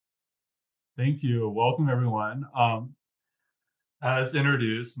Thank you. Welcome, everyone. As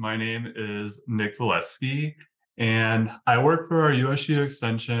introduced, my name is Nick Valesky, and I work for our USU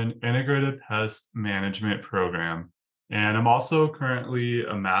Extension Integrated Pest Management Program. And I'm also currently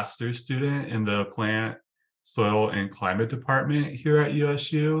a master's student in the Plant, Soil, and Climate Department here at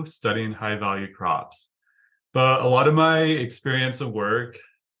USU, studying high value crops. But a lot of my experience and work,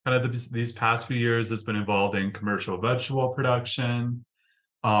 these past few years, has been involved in commercial vegetable production,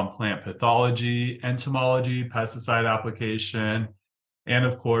 plant pathology, entomology, pesticide application, and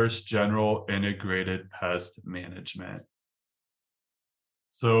of course, general integrated pest management.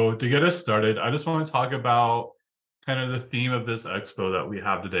 So to get us started, I just want to talk about kind of the theme of this expo that we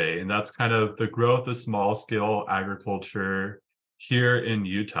have today, and that's kind of the growth of small scale agriculture here in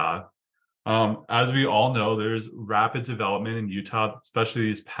Utah. As we all know, there's rapid development in Utah, especially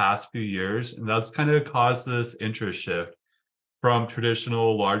these past few years, and that's kind of caused this interest shift from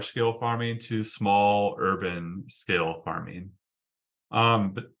traditional large scale farming to small urban scale farming.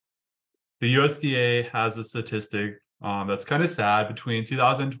 But the USDA has a statistic that's kind of sad. Between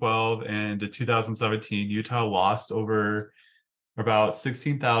 2012 and 2017, Utah lost over about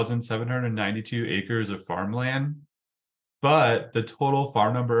 16,792 acres of farmland, but the total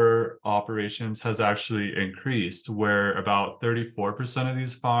farm number operations has actually increased, where about 34% of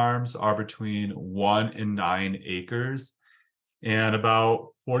these farms are between 1 and 9 acres, and about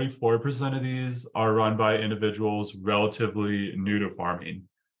 44% of these are run by individuals relatively new to farming.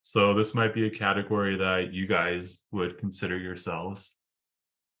 So this might be a category that you guys would consider yourselves.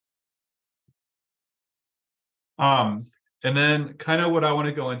 Um, and then kind of what I want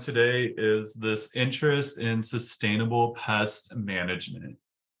to go in today is this interest in sustainable pest management.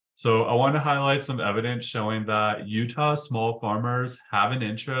 So I want to highlight some evidence showing that Utah small farmers have an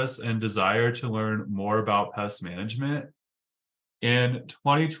interest and desire to learn more about pest management. In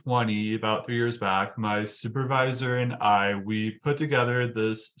 2020, about 3 years back, my supervisor and we put together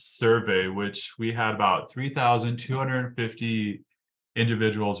this survey, which we had about 3,250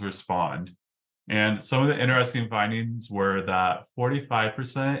 individuals respond. And some of the interesting findings were that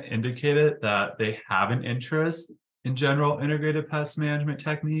 45% indicated that they have an interest in general integrated pest management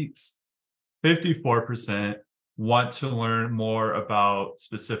techniques. 54% want to learn more about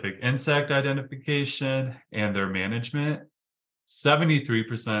specific insect identification and their management.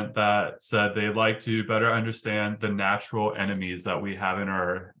 73% that said they'd like to better understand the natural enemies that we have in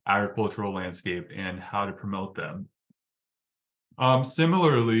our agricultural landscape and how to promote them.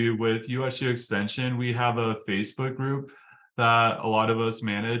 Similarly, with USU Extension, we have a Facebook group that a lot of us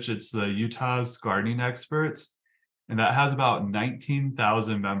manage. It's the Utah's Gardening Experts, and that has about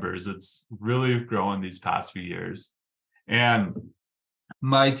 19,000 members. It's really grown these past few years. And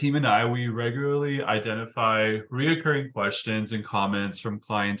my team and we regularly identify reoccurring questions and comments from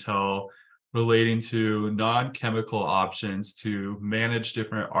clientele relating to non-chemical options to manage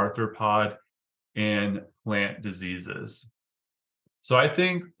different arthropod and plant diseases. So I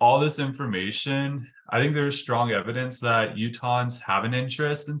think all this information, I think there's strong evidence that Utahns have an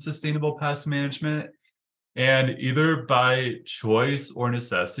interest in sustainable pest management. And either by choice or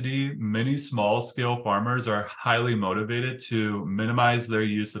necessity, many small scale farmers are highly motivated to minimize their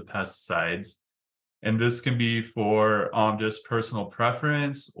use of pesticides. And this can be for just personal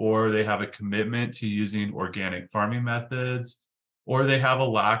preference, or they have a commitment to using organic farming methods, or they have a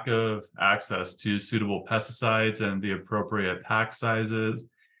lack of access to suitable pesticides and the appropriate pack sizes,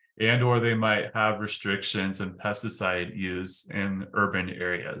 and or they might have restrictions in pesticide use in urban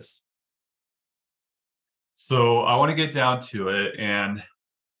areas. So I want to get down to it. And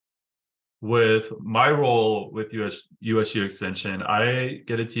with my role with USU Extension, I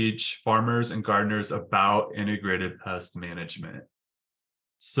get to teach farmers and gardeners about integrated pest management.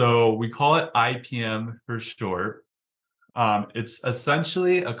 So we call it IPM for short. It's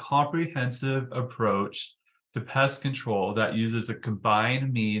essentially a comprehensive approach to pest control that uses a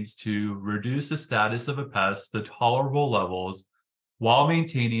combined means to reduce the status of a pest to tolerable levels while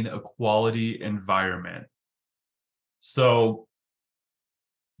maintaining a quality environment. So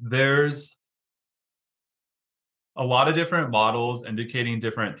there's a lot of different models indicating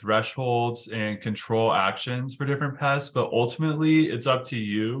different thresholds and control actions for different pests, but ultimately it's up to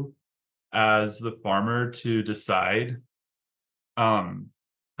you as the farmer to decide kind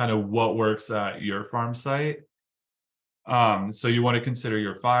of what works at your farm site. So you want to consider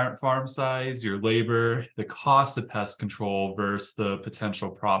your farm size, your labor, the cost of pest control versus the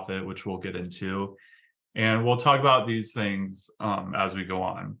potential profit, which we'll get into. And we'll talk about these things as we go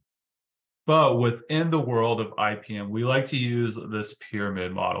on. But within the world of IPM, we like to use this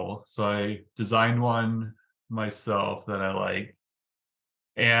pyramid model. So I designed one myself that I like.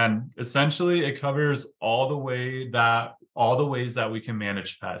 And essentially it covers all the ways that we can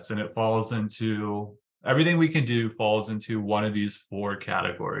manage pests, and it falls into everything we can do falls into one of these four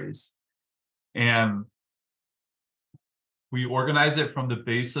categories. And we organize it from the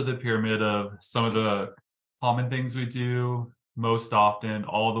base of the pyramid of some of the common things we do most often,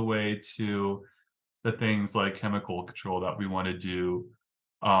 all the way to the things like chemical control that we want to do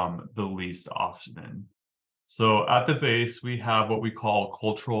the least often. So at the base, we have what we call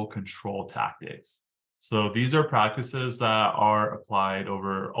cultural control tactics. So these are practices that are applied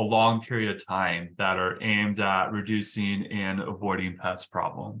over a long period of time that are aimed at reducing and avoiding pest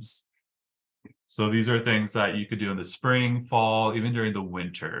problems. So these are things that you could do in the spring, fall, even during the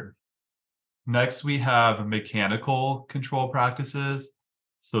winter. Next, we have mechanical control practices.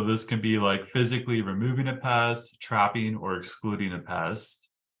 So this can be like physically removing a pest, trapping, or excluding a pest.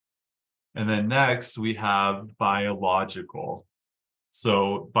 And then next, we have biological.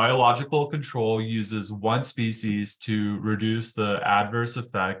 So biological control uses one species to reduce the adverse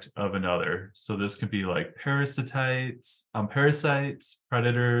effect of another. So this could be like parasites,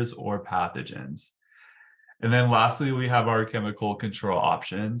 predators, or pathogens. And then lastly, we have our chemical control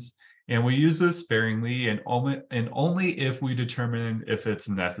options. And we use this sparingly and only if we determine if it's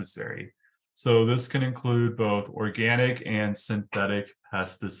necessary. So this can include both organic and synthetic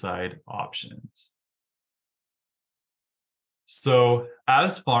pesticide options. So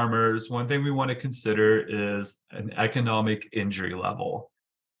as farmers, one thing we want to consider is an economic injury level.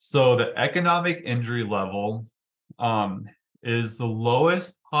 So the economic injury level is the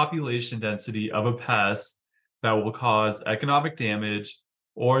lowest population density of a pest that will cause economic damage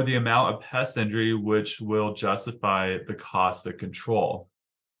or the amount of pest injury which will justify the cost of control.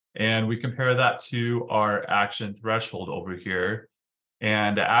 And we compare that to our action threshold over here.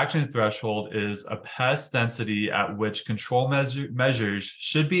 And the action threshold is a pest density at which control measures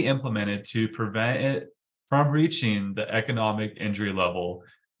should be implemented to prevent it from reaching the economic injury level,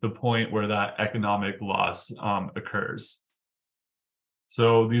 the point where that economic loss occurs.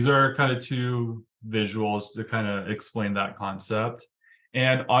 So these are kind of two visuals to kind of explain that concept.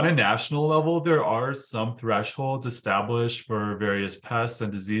 And on a national level, there are some thresholds established for various pests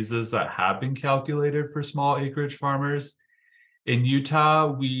and diseases that have been calculated for small acreage farmers. In Utah,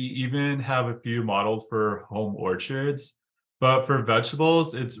 we even have a few modeled for home orchards, but for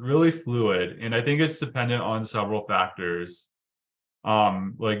vegetables, it's really fluid. And I think it's dependent on several factors.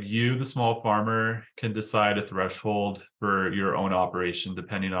 Like you, the small farmer, can decide a threshold for your own operation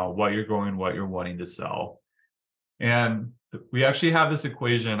depending on what you're growing, what you're wanting to sell. And we actually have this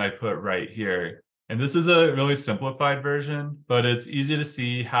equation I put right here. And this is a really simplified version, but it's easy to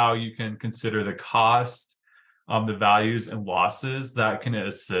see how you can consider the cost, the values and losses that can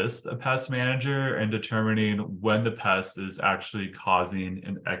assist a pest manager in determining when the pest is actually causing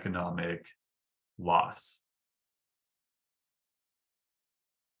an economic loss.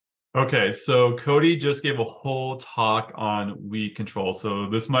 Okay, so Cody just gave a whole talk on weed control. So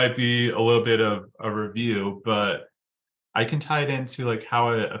this might be a little bit of a review, but I can tie it into like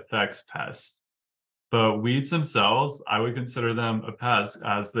how it affects pests. But weeds themselves, I would consider them a pest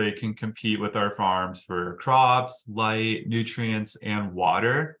as they can compete with our farms for crops, light, nutrients, and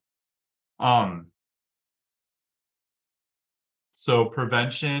water. Um, so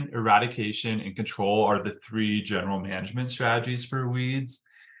prevention, eradication, and control are the three general management strategies for weeds.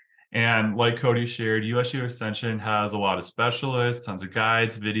 And like Cody shared, USU Extension has a lot of specialists, tons of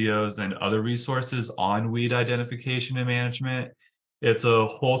guides, videos, and other resources on weed identification and management. It's a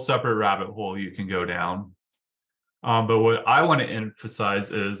whole separate rabbit hole you can go down. But what I want to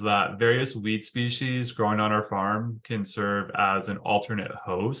emphasize is that various weed species growing on our farm can serve as an alternate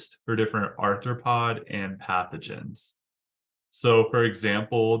host for different arthropod and pathogens. So, for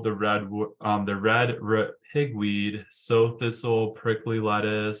example, the red pigweed, sow thistle, prickly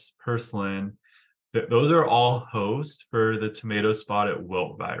lettuce, purslane, those are all hosts for the tomato spotted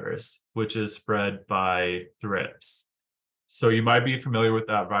wilt virus, which is spread by thrips. So you might be familiar with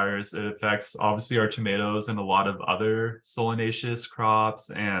that virus. It affects obviously our tomatoes and a lot of other solanaceous crops,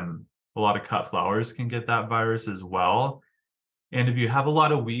 and a lot of cut flowers can get that virus as well. And if you have a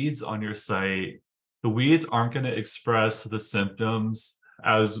lot of weeds on your site, the weeds aren't going to express the symptoms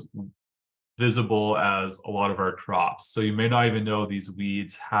as visible as a lot of our crops. So you may not even know these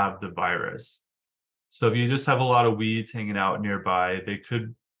weeds have the virus. So if you just have a lot of weeds hanging out nearby, they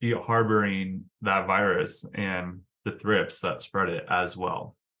could be harboring that virus and the thrips that spread it as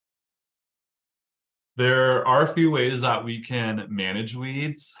well. There are a few ways that we can manage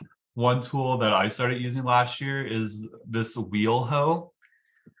weeds. One tool that I started using last year is this wheel hoe.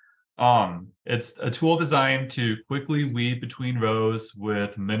 It's a tool designed to quickly weed between rows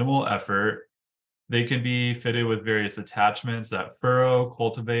with minimal effort. They can be fitted with various attachments that furrow,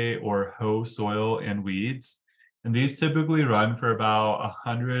 cultivate, or hoe soil and weeds. And these typically run for about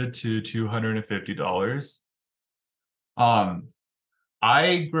 $100 to $250. Um,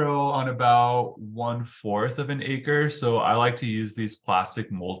 I grow on about 1/4 of an acre, so I like to use these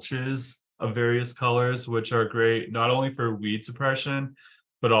plastic mulches of various colors, which are great not only for weed suppression,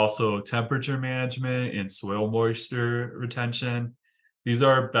 but also temperature management and soil moisture retention. These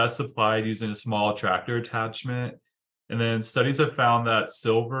are best applied using a small tractor attachment. And then studies have found that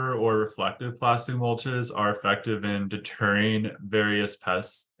silver or reflective plastic mulches are effective in deterring various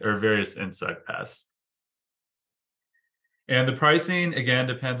pests or various insect pests. And the pricing again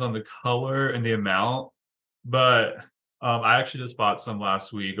depends on the color and the amount, but I actually just bought some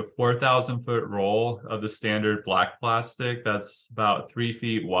last week. A 4,000 foot roll of the standard black plastic that's about 3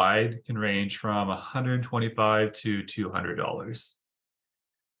 feet wide can range from $125 to $200.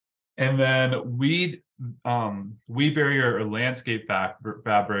 And then weed barrier or landscape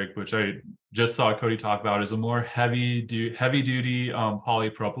fabric, which I just saw Cody talk about, is a more heavy duty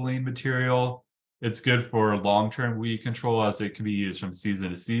polypropylene material. It's good for long-term weed control as it can be used from season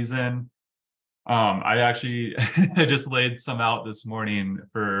to season. I actually I just laid some out this morning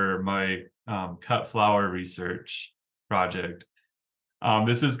for my cut flower research project.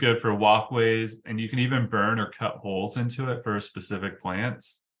 This is good for walkways, and you can even burn or cut holes into it for specific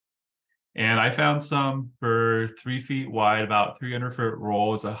plants. And I found some for 3 feet wide, about 300 foot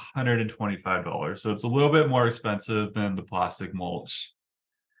roll. It's $125. So it's a little bit more expensive than the plastic mulch.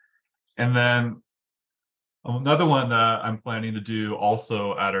 And then another one that I'm planning to do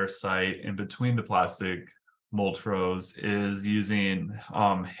also at our site in between the plastic mulch rows is using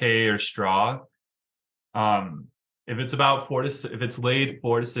hay or straw. If it's about if it's laid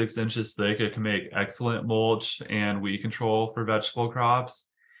 4 to 6 inches thick, it can make excellent mulch and weed control for vegetable crops.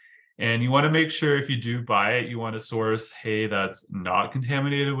 And you want to make sure if you do buy it, you want to source hay that's not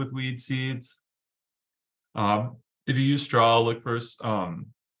contaminated with weed seeds. If you use straw, look for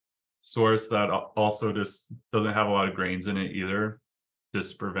source that also just doesn't have a lot of grains in it either,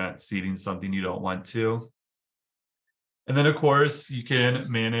 just to prevent seeding something you don't want to. And then, of course, you can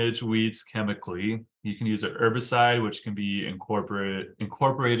manage weeds chemically. You can use an herbicide, which can be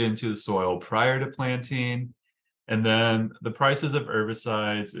incorporated into the soil prior to planting. And then the prices of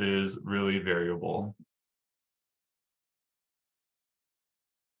herbicides is really variable.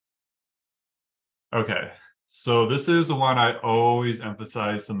 Okay, so this is the one I always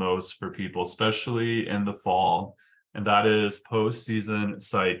emphasize the most for people, especially in the fall, and that is post-season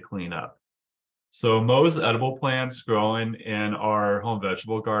site cleanup. So most edible plants growing in our home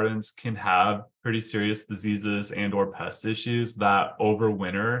vegetable gardens can have pretty serious diseases and or pest issues that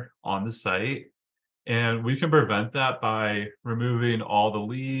overwinter on the site. And we can prevent that by removing all the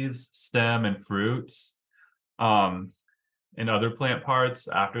leaves, stem, and fruits and other plant parts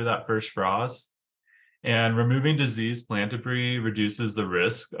after that first frost. And removing diseased plant debris reduces the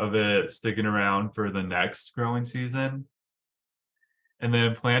risk of it sticking around for the next growing season. And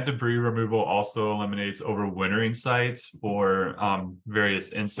then plant debris removal also eliminates overwintering sites for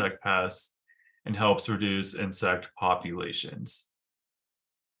various insect pests and helps reduce insect populations.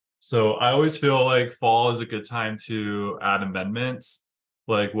 So I always feel like fall is a good time to add amendments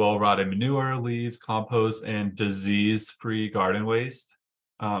like well-rotted manure, leaves, compost, and disease-free garden waste.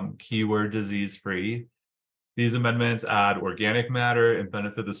 Keyword disease-free. These amendments add organic matter and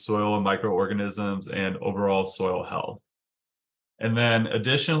benefit the soil and microorganisms and overall soil health. And then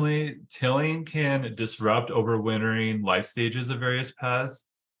additionally, tilling can disrupt overwintering life stages of various pests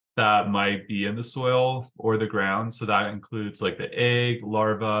that might be in the soil or the ground. So that includes like the egg,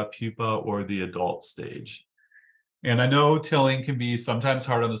 larva, pupa, or the adult stage. And I know tilling can be sometimes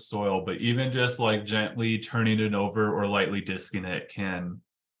hard on the soil, but even just like gently turning it over or lightly disking it can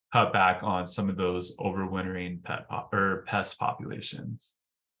cut back on some of those overwintering pest populations.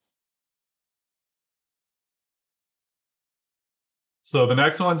 So the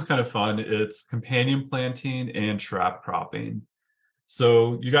next one's kind of fun. It's companion planting and trap cropping.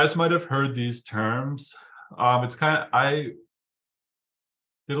 So you guys might have heard these terms. It's kind of, I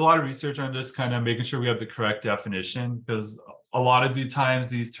did a lot of research on just kind of making sure we have the correct definition because a lot of the times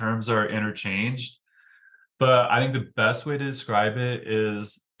these terms are interchanged. But I think the best way to describe it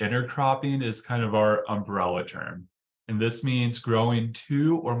is intercropping is kind of our umbrella term. And this means growing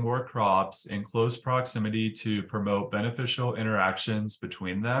 2 or more crops in close proximity to promote beneficial interactions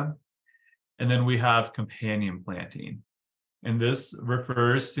between them. And then we have companion planting. And this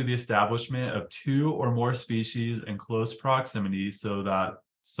refers to the establishment of 2 or more species in close proximity so that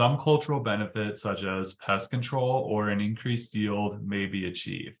some cultural benefits, such as pest control or an increased yield, may be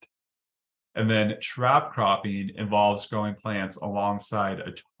achieved. And then trap cropping involves growing plants alongside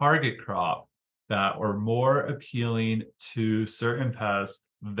a target crop that are more appealing to certain pests,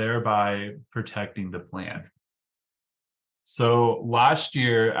 thereby protecting the plant. So last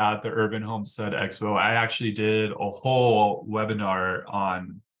year at the Urban Homestead Expo, I actually did a whole webinar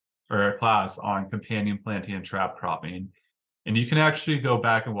on, or a class on companion planting and trap cropping. And you can actually go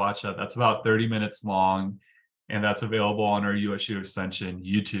back and watch that. That's about 30 minutes long. And that's available on our USU Extension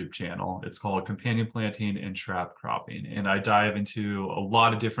YouTube channel. It's called Companion Planting and Trap Cropping. And I dive into a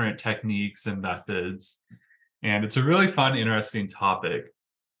lot of different techniques and methods. And it's a really fun, interesting topic.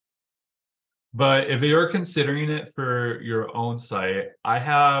 But if you're considering it for your own site, I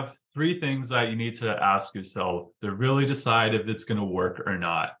have three things that you need to ask yourself to really decide if it's going to work or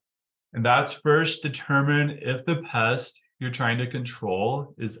not. And that's first, determine if the pest you're trying to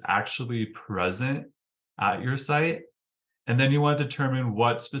control is actually present at your site. And then you want to determine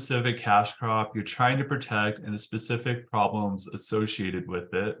what specific cash crop you're trying to protect and the specific problems associated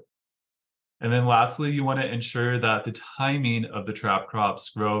with it. And then lastly, you want to ensure that the timing of the trap crop's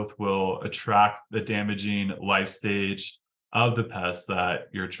growth will attract the damaging life stage of the pest that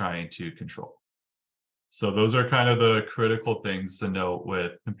you're trying to control. So those are kind of the critical things to note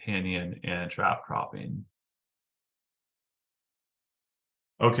with companion and trap cropping.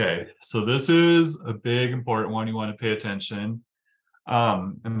 Okay, so this is a big important one you want to pay attention,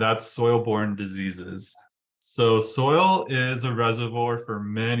 and that's soil-borne diseases. So soil is a reservoir for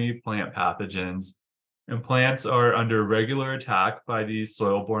many plant pathogens, and plants are under regular attack by these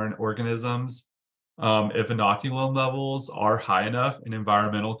soil-borne organisms. If inoculum levels are high enough and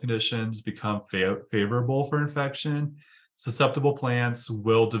environmental conditions become favorable for infection, susceptible plants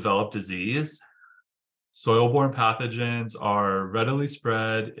will develop disease. Soil-borne pathogens are readily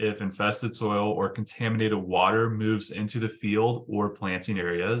spread if infested soil or contaminated water moves into the field or planting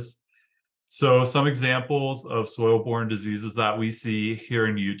areas. So some examples of soil-borne diseases that we see here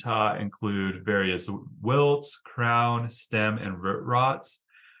in Utah include various wilts, crown, stem, and root rots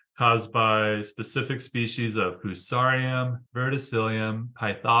caused by specific species of Fusarium, Verticillium,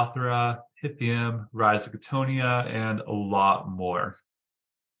 Pythothera, Pythium, Rhizoctonia, and a lot more.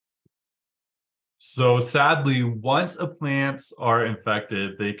 So sadly, once a plants are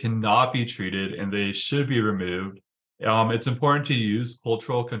infected, they cannot be treated and they should be removed. It's important to use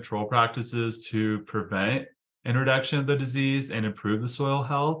cultural control practices to prevent introduction of the disease and improve the soil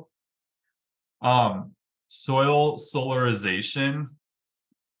health. Soil solarization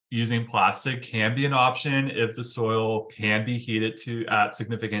using plastic can be an option if the soil can be heated to at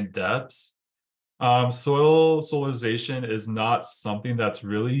significant depths. Soil solarization is not something that's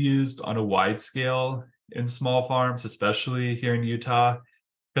really used on a wide scale in small farms, especially here in Utah,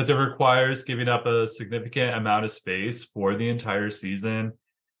 because it requires giving up a significant amount of space for the entire season.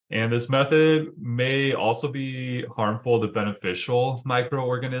 And this method may also be harmful to beneficial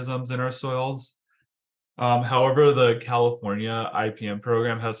microorganisms in our soils. However, the California IPM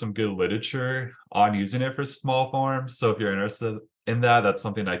program has some good literature on using it for small farms. So if you're interested in that, that's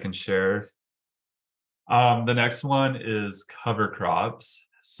something I can share. The next one is cover crops.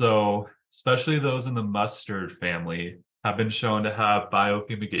 So especially those in the mustard family have been shown to have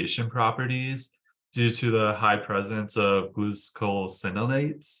biofumigation properties due to the high presence of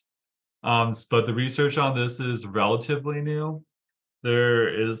glucosinolates. But the research on this is relatively new. There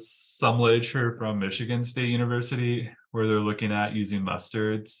is some literature from Michigan State University where they're looking at using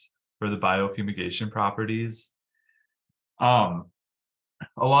mustards for the biofumigation properties. A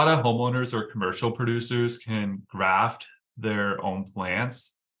lot of homeowners or commercial producers can graft their own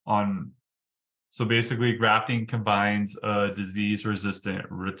plants on. So basically, grafting combines a disease-resistant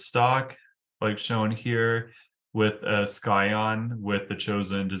rootstock, like shown here, with a scion with the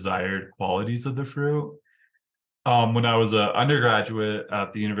chosen desired qualities of the fruit. When I was an undergraduate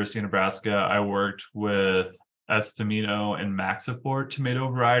at the University of Nebraska, I worked with Estimino and Maxifort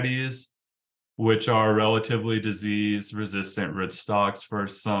tomato varieties, which are relatively disease-resistant rootstocks for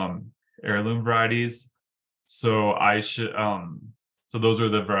some heirloom varieties. So so those are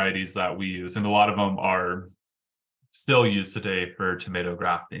the varieties that we use, and a lot of them are still used today for tomato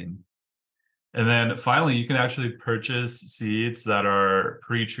grafting. And then finally, you can actually purchase seeds that are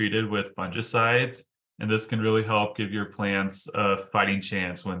pre-treated with fungicides, and this can really help give your plants a fighting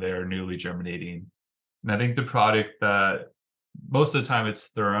chance when they're newly germinating. And I think the product that most of the time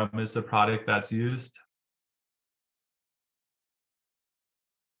it's Thurum is the product that's used.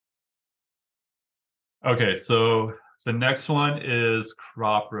 Okay, so the next one is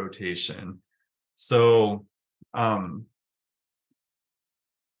crop rotation. So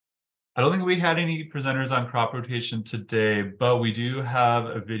I don't think we had any presenters on crop rotation today, but we do have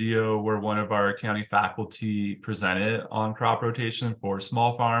a video where one of our county faculty presented on crop rotation for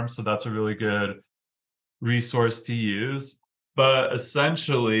small farms. So that's a really good resource to use. But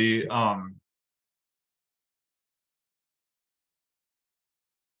essentially,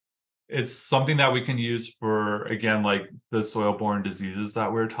 it's something that we can use for, again, like the soil-borne diseases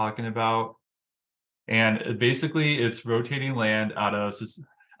that we're talking about. And basically, it's rotating land out of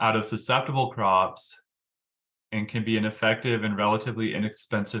susceptible crops and can be an effective and relatively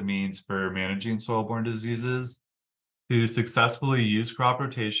inexpensive means for managing soil-borne diseases. To successfully use crop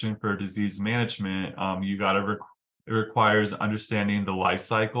rotation for disease management, it requires understanding the life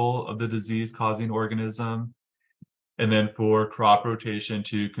cycle of the disease-causing organism. And then for crop rotation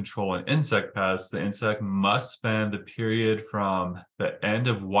to control an insect pest, the insect must spend the period from the end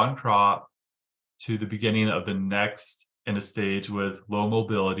of one crop to the beginning of the next in a stage with low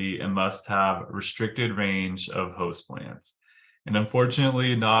mobility and must have restricted range of host plants. And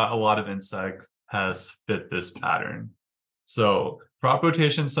unfortunately, not a lot of insect pests fit this pattern. So crop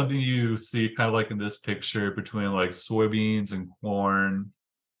rotation is something you see kind of like in this picture between like soybeans and corn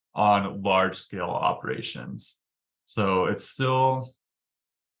on large scale operations. So it's still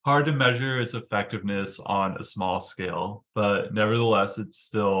hard to measure its effectiveness on a small scale, but nevertheless, it's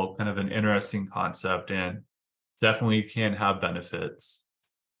still kind of an interesting concept and definitely can have benefits.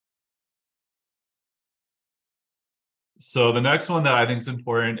 So the next one that I think is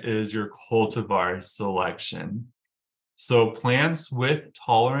important is your cultivar selection. So plants with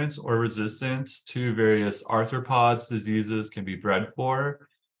tolerance or resistance to various arthropods diseases can be bred for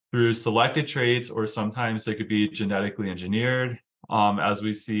through selected traits, or sometimes they could be genetically engineered, as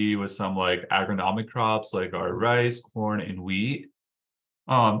we see with some like agronomic crops like our rice, corn, and wheat.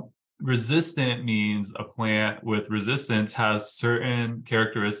 Um, Resistant means a plant with resistance has certain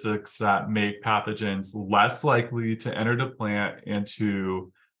characteristics that make pathogens less likely to enter the plant and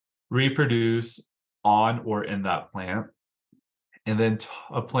to reproduce on or in that plant. And then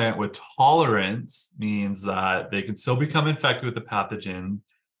a plant with tolerance means that they can still become infected with the pathogen,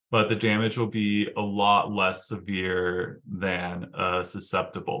 but the damage will be a lot less severe than a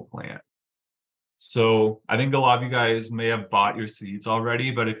susceptible plant. So I think a lot of you guys may have bought your seeds already,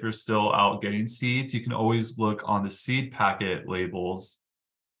 but if you're still out getting seeds, you can always look on the seed packet labels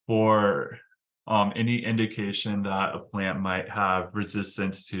for any indication that a plant might have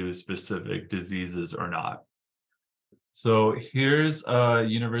resistance to specific diseases or not. So here's a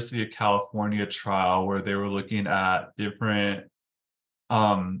University of California trial where they were looking at different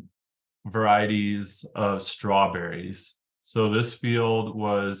um, varieties of strawberries. So this field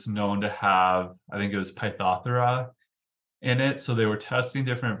was known to have, I think it was Pythothera in it. So they were testing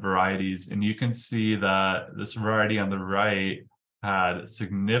different varieties, and you can see that this variety on the right had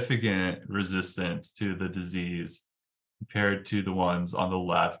significant resistance to the disease compared to the ones on the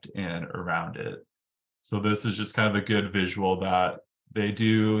left and around it. So this is just kind of a good visual that they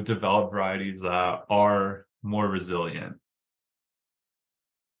do develop varieties that are more resilient.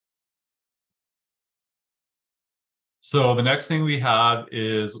 So the next thing we have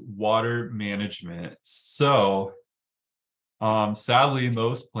is water management. So sadly,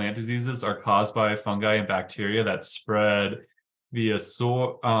 most plant diseases are caused by fungi and bacteria that spread via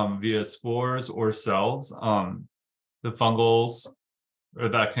spores or cells. The fungals, or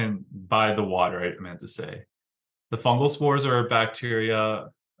that can by the water, I meant to say. The fungal spores or bacteria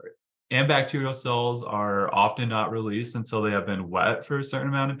and bacterial cells are often not released until they have been wet for a certain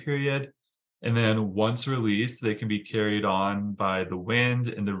amount of period. And then once released, they can be carried on by the wind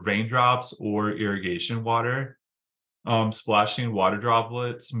and the raindrops or irrigation water. Splashing water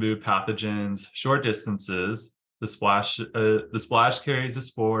droplets move pathogens short distances. The splash carries the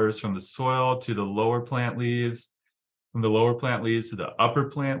spores from the soil to the lower plant leaves, from the lower plant leaves to the upper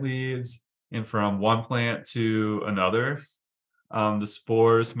plant leaves, and from one plant to another. The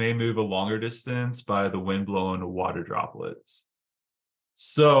spores may move a longer distance by the wind-blown water droplets.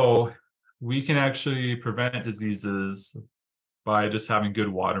 So we can actually prevent diseases by just having good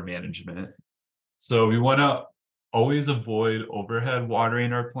water management. So we want to always avoid overhead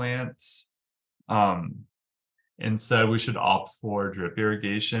watering our plants. Instead, we should opt for drip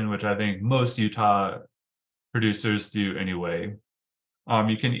irrigation, which I think most Utah producers do anyway.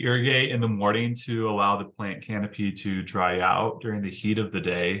 You can irrigate in the morning to allow the plant canopy to dry out during the heat of the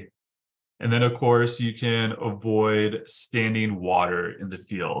day. And then, of course, you can avoid standing water in the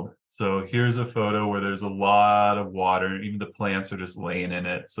field. So here's a photo where there's a lot of water, even the plants are just laying in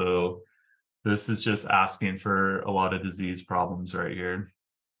it. So this is just asking for a lot of disease problems right here.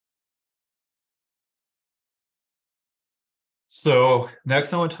 So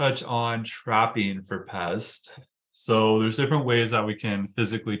next I want to touch on trapping for pests. So there's different ways that we can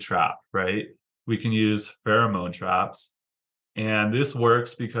physically trap, right? We can use pheromone traps. And this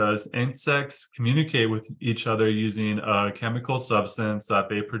works because insects communicate with each other using a chemical substance that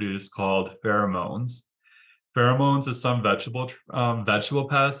they produce called pheromones. Pheromones of some vegetable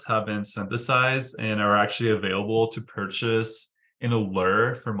pests have been synthesized and are actually available to purchase in a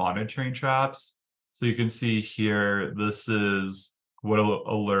lure for monitoring traps. So you can see here, this is what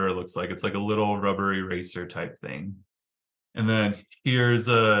a lure looks like. It's like a little rubber eraser type thing. And then here's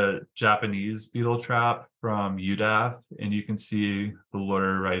a Japanese beetle trap from UDAF, and you can see the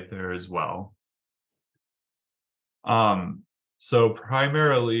lure right there as well. Um, so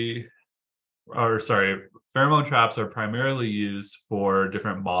primarily, or sorry, pheromone traps are primarily used for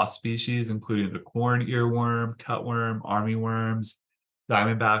different moth species, including the corn earworm, cutworm, armyworms,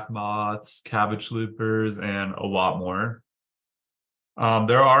 diamondback moths, cabbage loopers, and a lot more.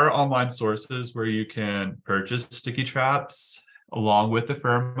 There are online sources where you can purchase sticky traps along with the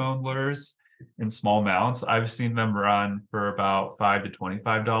pheromone lures in small amounts. I've seen them run for about $5 to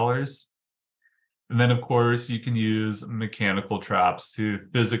 $25. And then, of course, you can use mechanical traps to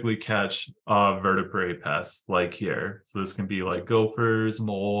physically catch vertebrate pests like here. So this can be like gophers,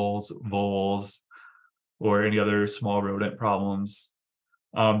 moles, voles, or any other small rodent problems.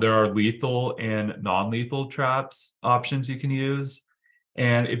 There are lethal and non-lethal traps options you can use.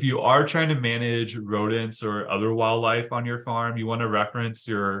 And if you are trying to manage rodents or other wildlife on your farm, you want to reference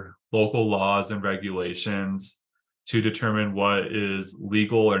your local laws and regulations to determine what is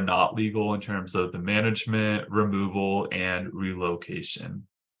legal or not legal in terms of the management, removal, and relocation.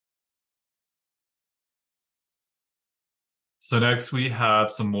 So next we have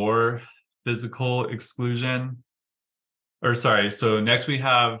some more physical exclusion. Or sorry, so next we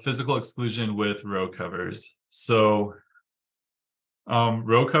have physical exclusion with row covers. So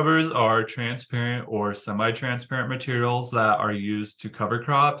row covers are transparent or semi-transparent materials that are used to cover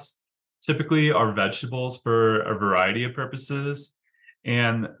crops, typically are vegetables for a variety of purposes.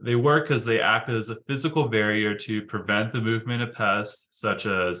 And they work because they act as a physical barrier to prevent the movement of pests such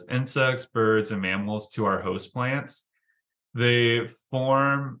as insects, birds, and mammals to our host plants. They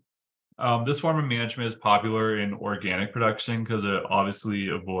form This form of management is popular in organic production because it obviously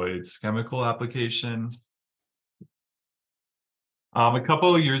avoids chemical application. A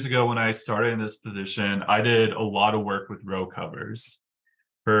couple of years ago, when I started in this position, I did a lot of work with row covers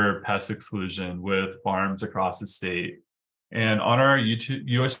for pest exclusion with farms across the state. And on our our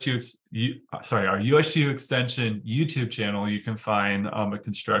USU Extension YouTube channel, you can find a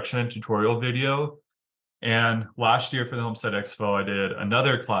construction tutorial video. And last year for the Homestead Expo, I did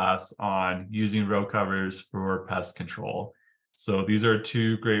another class on using row covers for pest control. So these are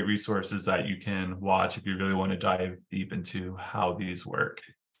two great resources that you can watch if you really want to dive deep into how these work.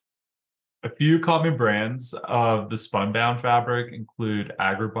 A few common brands of the spunbound fabric include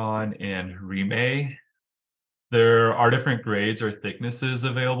Agribon and Rime. There are different grades or thicknesses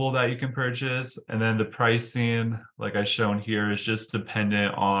available that you can purchase. And then the pricing, like I've shown here, is just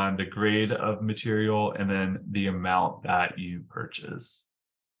dependent on the grade of material and then the amount that you purchase.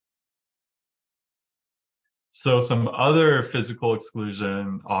 So some other physical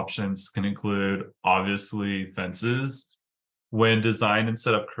exclusion options can include, obviously, fences. When designed and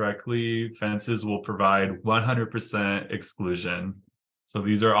set up correctly, fences will provide 100% exclusion. So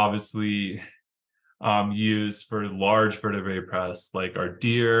these are obviously used for large vertebrate pests like our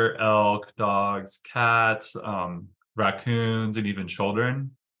deer, elk, dogs, cats, raccoons, and even children.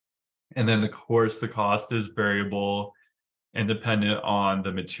 And then, of course, the cost is variable and dependent on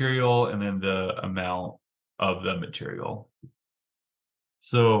the material and then the amount of the material.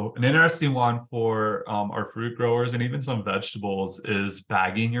 So an interesting one for our fruit growers and even some vegetables is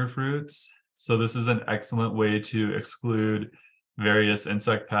bagging your fruits. So this is an excellent way to exclude various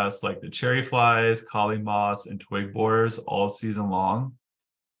insect pests like the cherry flies, collie moths, and twig borers all season long.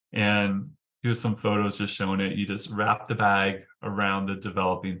 And here's some photos just showing it. You just wrap the bag around the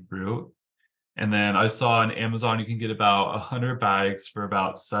developing fruit. And then I saw on Amazon, you can get about 100 bags for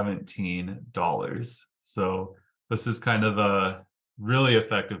about $17. So this is kind of a really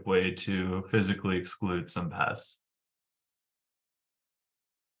effective way to physically exclude some pests.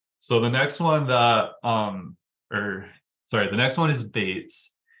 So the next one the next one is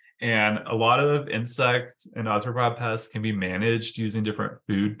baits. And a lot of insect and arthropod pests can be managed using different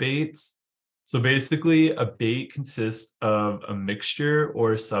food baits. So basically, a bait consists of a mixture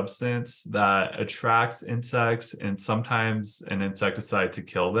or a substance that attracts insects and sometimes an insecticide to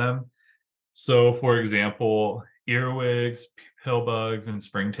kill them. So, for example, Earwigs, pillbugs, and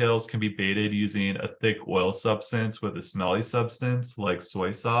springtails can be baited using a thick oil substance with a smelly substance like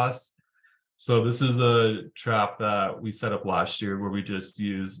soy sauce. So this is a trap that we set up last year where we just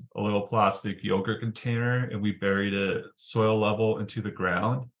used a little plastic yogurt container and we buried it soil level into the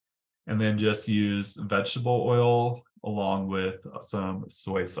ground and then just used vegetable oil along with some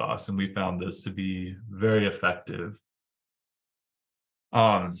soy sauce. And we found this to be very effective.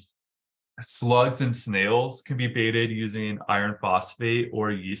 Um, Slugs and snails can be baited using iron phosphate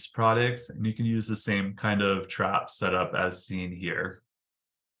or yeast products, and you can use the same kind of trap setup as seen here.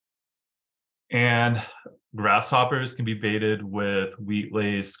 And grasshoppers can be baited with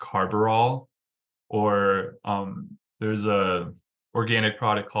wheat-laced carbaryl, or there's a organic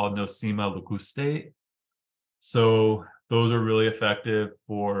product called Nosema leucostae. So those are really effective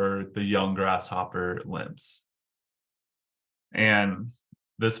for the young grasshopper lymphs. And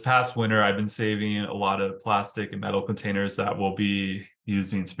this past winter, I've been saving a lot of plastic and metal containers that we'll be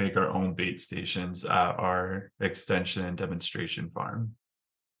using to make our own bait stations at our extension demonstration farm.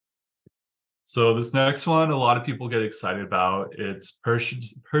 So this next one, a lot of people get excited about. It's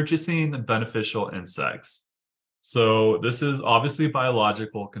purchasing beneficial insects. So this is obviously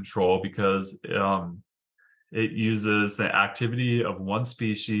biological control because it uses the activity of one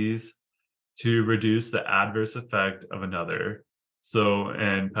species to reduce the adverse effect of another. So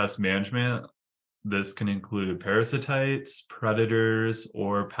in pest management, this can include parasitites, predators,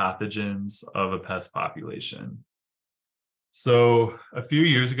 or pathogens of a pest population. So a few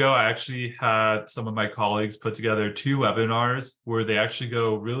years ago, I actually had some of my colleagues put together 2 webinars where they actually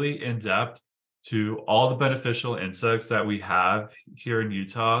go really in depth to all the beneficial insects that we have here in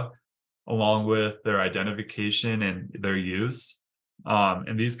Utah, along with their identification and their use.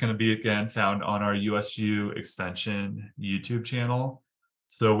 And these can be again found on our USU Extension YouTube channel.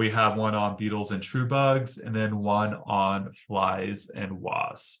 So we have one on beetles and true bugs, and then one on flies and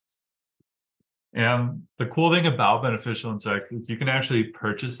wasps. And the cool thing about beneficial insects is you can actually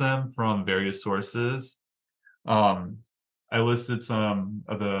purchase them from various sources. I listed some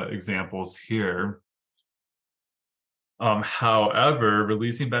of the examples here. However,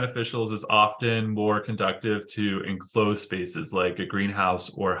 releasing beneficials is often more conductive to enclosed spaces like a greenhouse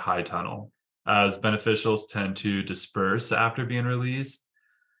or high tunnel, as beneficials tend to disperse after being released.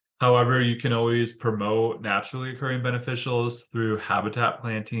 However, you can always promote naturally occurring beneficials through habitat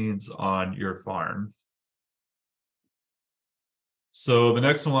plantings on your farm. So the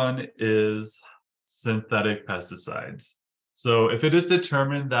next one is synthetic pesticides. So if it is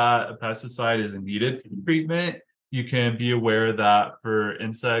determined that a pesticide is needed for treatment, you can be aware that for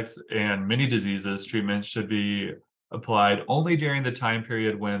insects and many diseases, treatments should be applied only during the time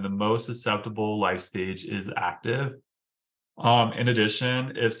period when the most susceptible life stage is active. In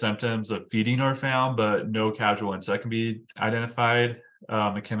addition, if symptoms of feeding are found, but no casual insect can be identified,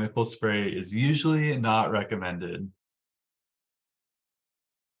 a chemical spray is usually not recommended.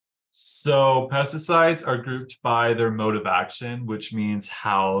 So pesticides are grouped by their mode of action, which means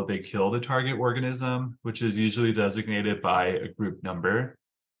how they kill the target organism, which is usually designated by a group number.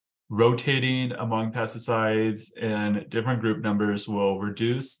 Rotating among pesticides in different group numbers will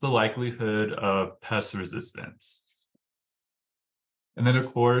reduce the likelihood of pest resistance. And then,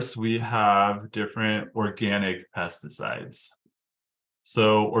 of course, we have different organic pesticides.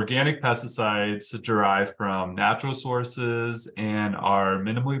 So organic pesticides derive from natural sources and are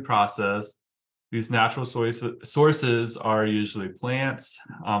minimally processed. These natural sources are usually plants,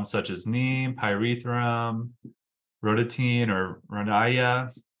 such as neem, pyrethrum, rhodotine, or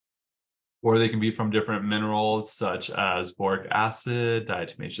rhodia, or they can be from different minerals such as boric acid,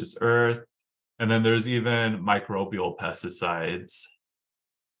 diatomaceous earth, and then there's even microbial pesticides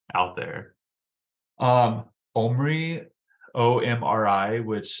out there. OMRI, OMRI,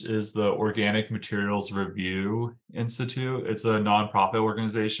 which is the Organic Materials Review Institute. It's a nonprofit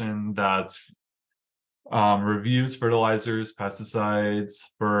organization that reviews fertilizers, pesticides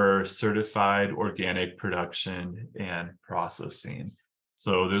for certified organic production and processing.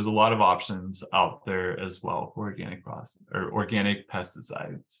 So there's a lot of options out there as well for organic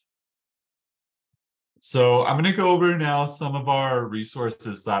pesticides. So I'm going to go over now some of our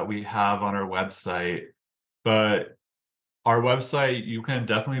resources that we have on our website, but our website, you can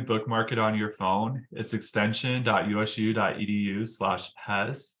definitely bookmark it on your phone. It's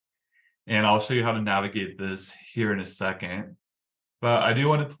extension.usu.edu/pest. And I'll show you how to navigate this here in a second. But I do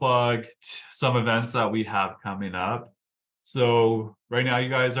want to plug some events that we have coming up. So right now you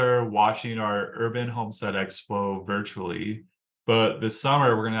guys are watching our Urban Homestead Expo virtually. But this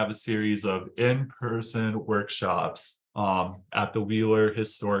summer, we're going to have a series of in-person workshops at the Wheeler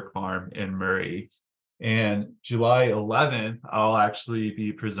Historic Farm in Murray. And July 11th, I'll actually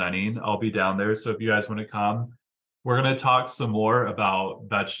be presenting. I'll be down there. So if you guys want to come, we're going to talk some more about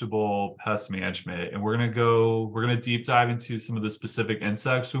vegetable pest management. And we're going to deep dive into some of the specific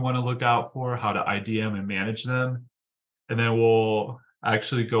insects we want to look out for, how to ID them and manage them. And then we'll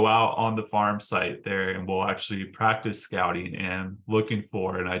actually go out on the farm site there and we'll actually practice scouting and looking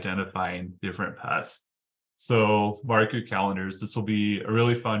for and identifying different pests. So mark your calendars. This will be a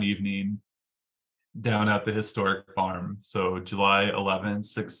really fun evening down at the historic farm. So July 11th,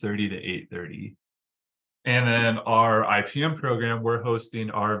 6:30 to 8:30. And then our IPM program, we're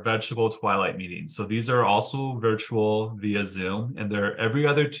hosting our vegetable twilight meetings. So these are also virtual via Zoom, and they're every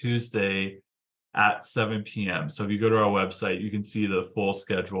other Tuesday at 7 p.m. So if you go to our website, you can see the full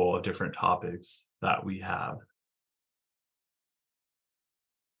schedule of different topics that we have.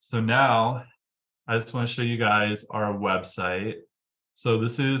 So now I just want to show you guys our website. So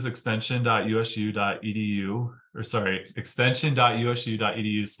this is extension.usu.edu, or sorry,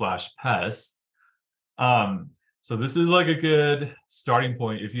 extension.usu.edu/pest. So this is like a good starting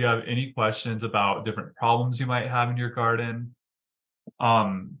point if you have any questions about different problems you might have in your garden.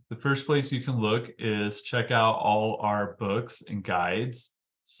 The first place you can look is check out all our books and guides.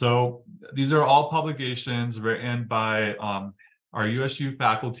 So these are all publications written by our USU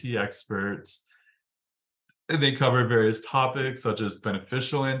faculty experts. And they cover various topics such as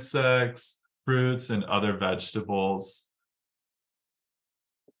beneficial insects, fruits, and other vegetables.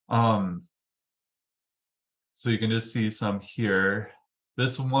 So you can just see some here.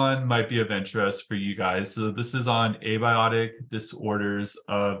 This one might be of interest for you guys. So this is on abiotic disorders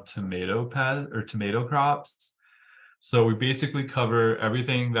of tomato crops. So we basically cover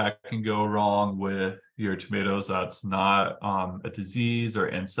everything that can go wrong with your tomatoes that's not a disease or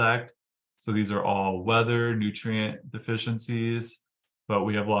insect. So these are all weather, nutrient deficiencies, but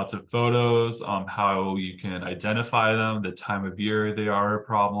we have lots of photos on how you can identify them, the time of year they are a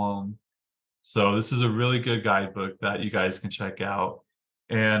problem. So this is a really good guidebook that you guys can check out.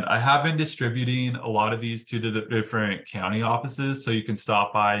 And I have been distributing a lot of these to the different county offices, so you can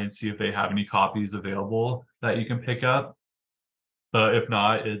stop by and see if they have any copies available that you can pick up. But if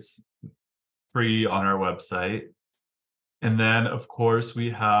not, it's free on our website. And then, of course, we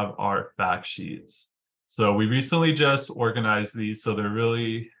have our fact sheets. So we recently just organized these, so they're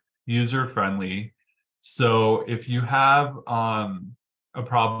really user-friendly. So if you have a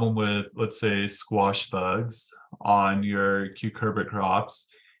problem with, let's say, squash bugs on your cucurbic crops,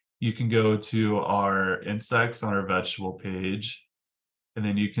 you can go to our insects on our vegetable page, and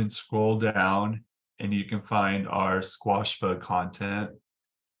then you can scroll down and you can find our squash bug content.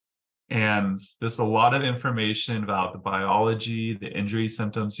 And there's a lot of information about the biology, the injury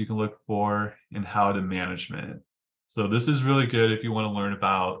symptoms you can look for, and how to management. So this is really good if you want to learn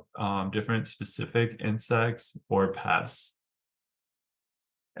about different specific insects or pests.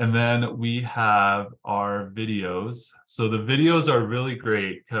 And then we have our videos. So the videos are really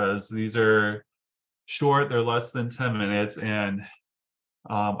great because these are short, they're less than 10 minutes, and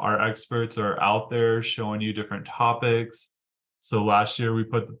our experts are out there showing you different topics. So last year we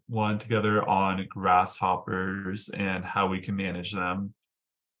put one together on grasshoppers and how we can manage them.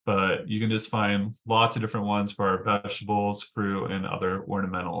 But you can just find lots of different ones for our vegetables, fruit, and other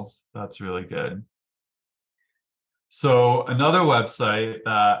ornamentals. That's really good. So another website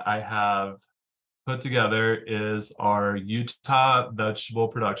that I have put together is our Utah Vegetable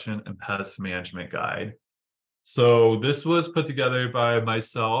Production and Pest Management Guide. So this was put together by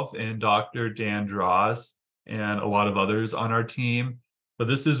myself and Dr. Dan Drost and a lot of others on our team. But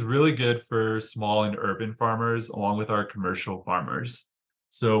this is really good for small and urban farmers along with our commercial farmers.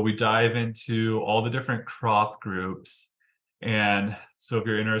 So we dive into all the different crop groups. And so if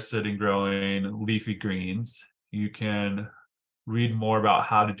you're interested in growing leafy greens, you can read more about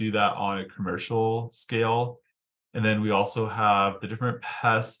how to do that on a commercial scale. And then we also have the different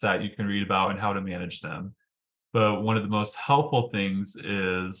pests that you can read about and how to manage them. But one of the most helpful things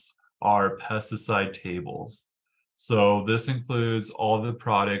is our pesticide tables. So this includes all the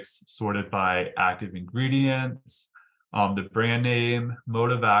products sorted by active ingredients, the brand name,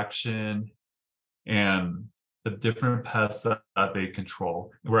 mode of action, and the different pests that they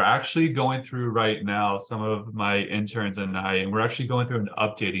control. We're actually going through right now, some of my interns and we're actually going through and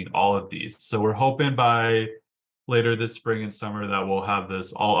updating all of these. So we're hoping by later this spring and summer that we'll have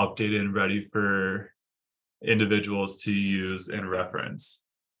this all updated and ready for individuals to use and reference.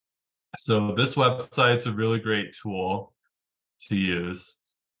 So this website's a really great tool to use.